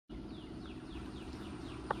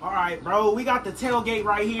All right, bro. We got the tailgate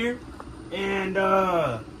right here. And,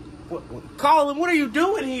 Colin, what are you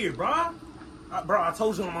doing here, bro? Bro, I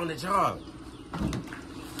told you I'm on the job.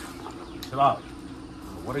 Chill out.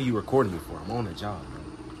 What are you recording me for? I'm on the job, bro.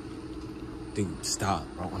 Dude, stop,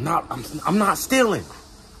 bro. I'm not stealing.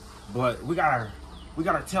 But we got our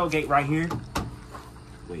tailgate right here.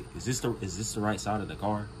 Wait, is this the right side of the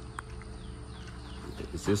car?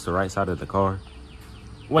 Is this the right side of the car?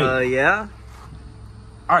 Wait. Yeah.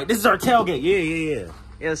 All right, this is our tailgate. Yeah.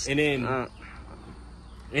 Yes. And then,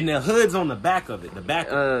 and the hood's on the back of it. The back.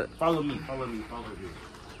 Follow me.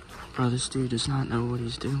 Bro, this dude does not know what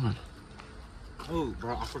he's doing. Oh,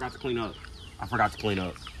 bro, I forgot to clean up.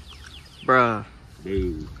 Bruh.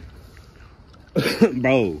 Dude.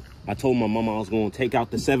 Bro, I told my mama I was gonna take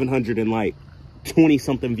out the 700 and like 20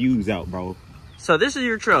 something views out, bro. So this is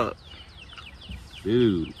your truck.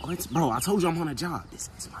 Dude, bro, I told you I'm on a job. This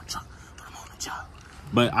is my truck, but I'm on a job.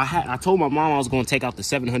 But I told my mom I was gonna take out the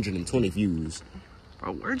 720 views.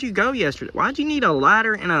 Bro, where'd you go yesterday? Why'd you need a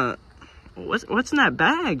ladder and a... What's in that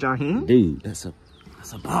bag, Jaheim? Dude, that's a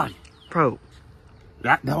body. Bro.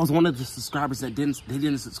 That was one of the subscribers that didn't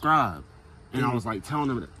subscribe. And I was like telling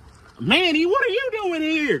them, Manny, what are you doing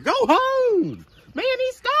here? Go home.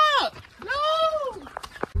 Manny, stop. No.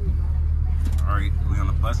 All right, we on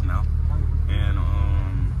the bus now. And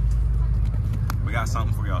we got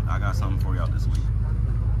something for y'all. I got something for y'all this week.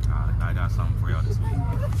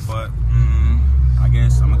 But I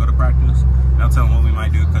guess I'm gonna go to practice. And I'll tell them what we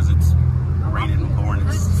might do because it's raining and pouring.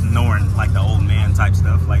 It's snoring like the old man type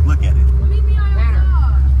stuff. Like, look at it.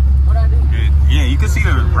 Yeah, you can see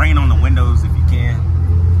the rain on the windows if you can.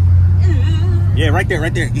 Yeah, right there.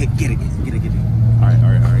 Get it. All right,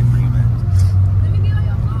 bring it back.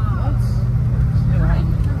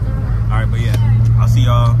 All right, but yeah, I'll see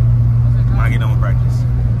y'all when I get done with practice.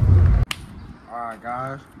 All right,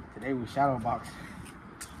 guys, today we shadow boxing.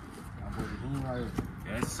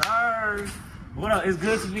 Yes, sir. What up? It's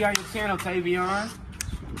good to be on your channel, Tavion.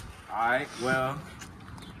 All right, well,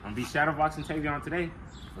 I'm gonna be shadow boxing Tavion today.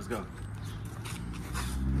 Let's go.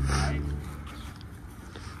 Alright.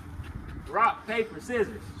 Rock, paper,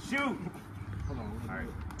 scissors, shoot. Hold on. Alright.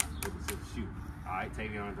 Paper, scissors, shoot. Alright,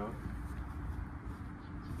 Tavion, go.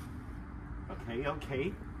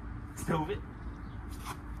 Okay. Stupid.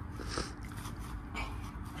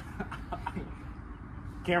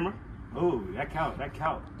 Camera. Oh, that count.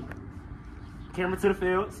 Camera to the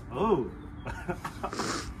fields. Oh.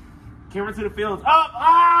 Camera to the fields. Up!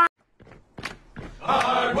 Ah!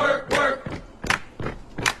 Hard work.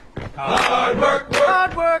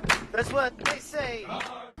 Hard work. That's what they say.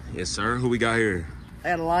 Yes, sir. Who we got here?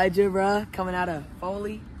 I got Elijah, bro, coming out of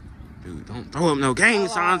Foley. Dude, don't throw up no gang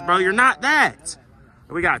signs, bro. You're not that.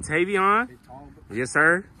 We got Tavion. Yes,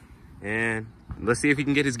 sir. And let's see if he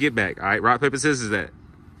can get his get back. All right, rock, paper, scissors that.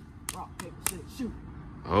 Rock, paper, scissors, shoot.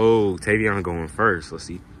 Oh, Tavion going first. Let's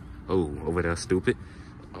see. Oh, over there, stupid.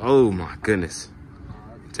 Oh, my goodness.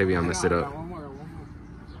 Tavion messed it up.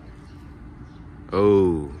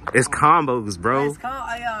 Oh, it's combos, bro. It's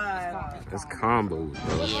combos,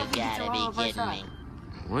 bro. You gotta be kidding me.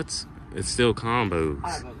 What? It's still combos.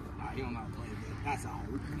 All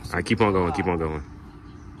right, keep on going.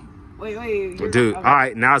 Wait. Dude, all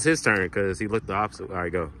right, now it's his turn because he looked the opposite. All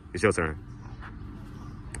right, go. It's your turn.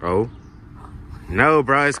 Oh. No,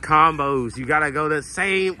 bro, it's combos. You gotta go the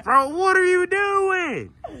same. Bro, what are you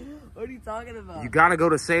doing? What are you talking about? You gotta go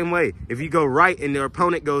the same way. If you go right and their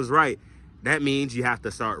opponent goes right, that means you have to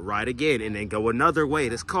start right again and then go another way.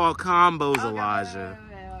 That's called combos, okay, Elijah.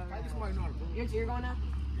 Wait. You're going now?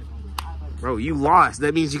 Bro, you lost.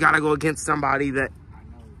 That means you gotta go against somebody that...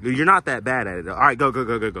 You're not that bad at it, though. All right,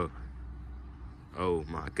 go. Oh,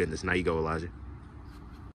 my goodness. Now you go, Elijah.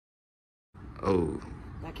 Oh.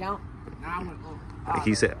 That count?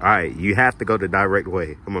 He said, all right, you have to go the direct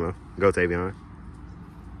way. Come on, go, Tavion.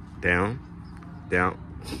 Down.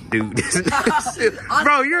 Dude.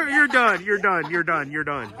 Bro, you're done. You're done.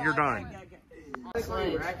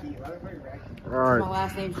 All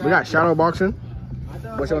right. We got shadow boxing.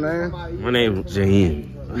 What's your name? My name is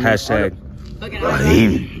Jaheim. Hashtag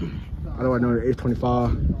Jaheim. I know the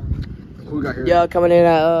 825. Who we got here? Yo, coming in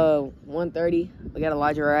at 1:30. We got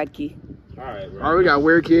Elijah Radke. All right, bro. All right, we got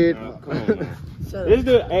Weird Kid. Come on, man. This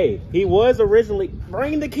dude, hey, he was originally...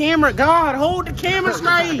 Bring the camera. God, hold the camera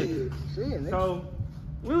straight. So...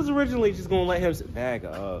 we was originally just gonna let him bag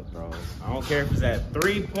up, bro. I don't care if it's at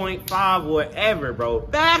 3.5, whatever, bro.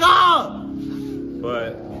 Bag up!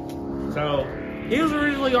 But, so, he was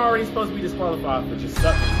originally already supposed to be disqualified for just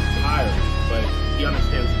sucking tires, but he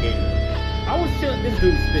understands the game. I was chilling, this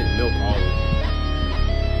dude spit milk all over.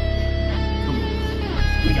 Come on.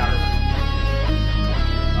 We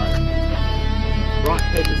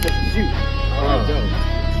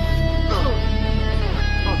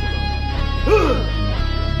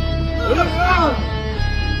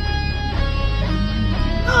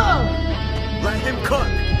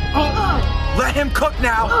Let him cook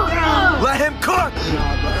now. Let him cook.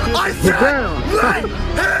 I said, let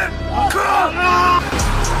him cook.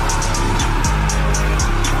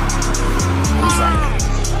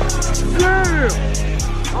 Yeah.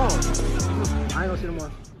 Oh, I ain't gonna see no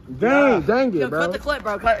more. Dang it, Yo, bro. cut the clip,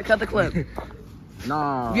 bro. Cut the clip.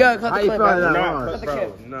 Nah. Yeah, cut the clip, bro. That Nah, was? Cut the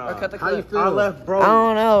clip. Nah. Bro, cut the How you clip. feel? I left, bro. I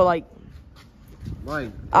don't know, like,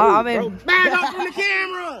 Like, I mean, Back up from the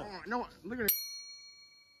camera. no, look at it.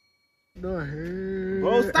 The hell?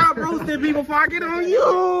 Bro, stop roasting people before I get on you.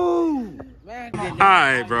 All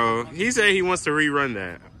right, bro. He said he wants to rerun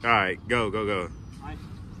that. All right, go.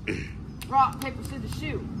 rock, paper, scissors,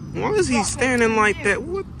 shoot. Why is he standing like that?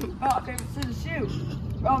 What the? Rock, paper, scissors, shoot.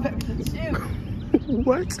 Rock, paper, scissors, shoot.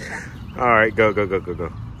 What? All right, go.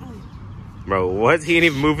 Bro, what? He didn't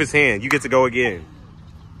even move his hand. You get to go again.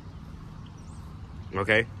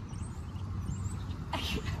 Okay.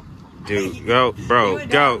 Dude, go, bro,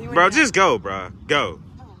 go. Bro, just go, bro. Go.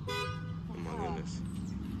 Oh my goodness.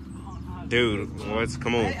 Dude, what's,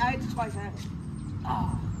 come on. I just twice had it.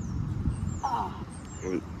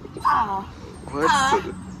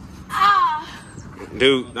 What?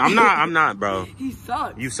 Dude, I'm not, bro. He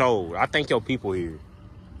sucks. You sold. I thank your people here.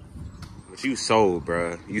 But you sold,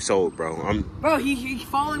 bro. You sold, bro. Bro, he's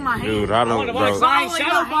following my hand. Dude, I don't,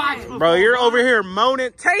 bro. Bro, you're over here moaning.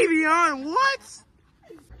 Tavion, what?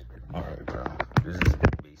 Alright, bro. This is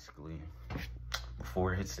basically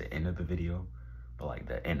before it hits the end of the video, but like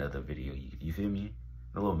the end of the video, you feel me?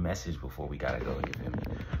 A little message before we gotta go, you feel me?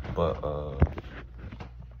 But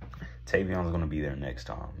Tavion's gonna be there next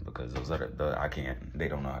time because those other they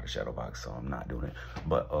don't know how to shadow box, so I'm not doing it.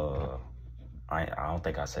 But I don't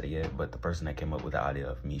think I said it yet, but the person that came up with the idea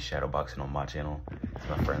of me shadow boxing on my channel is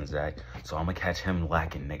my friend Zach. So I'm gonna catch him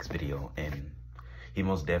lacking next video, and he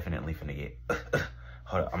most definitely finna get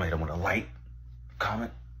hold up, I'm gonna hit him with a like,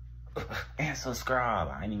 comment, and subscribe.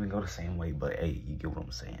 I ain't even go the same way, but hey, you get what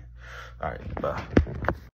I'm saying. All right, bye.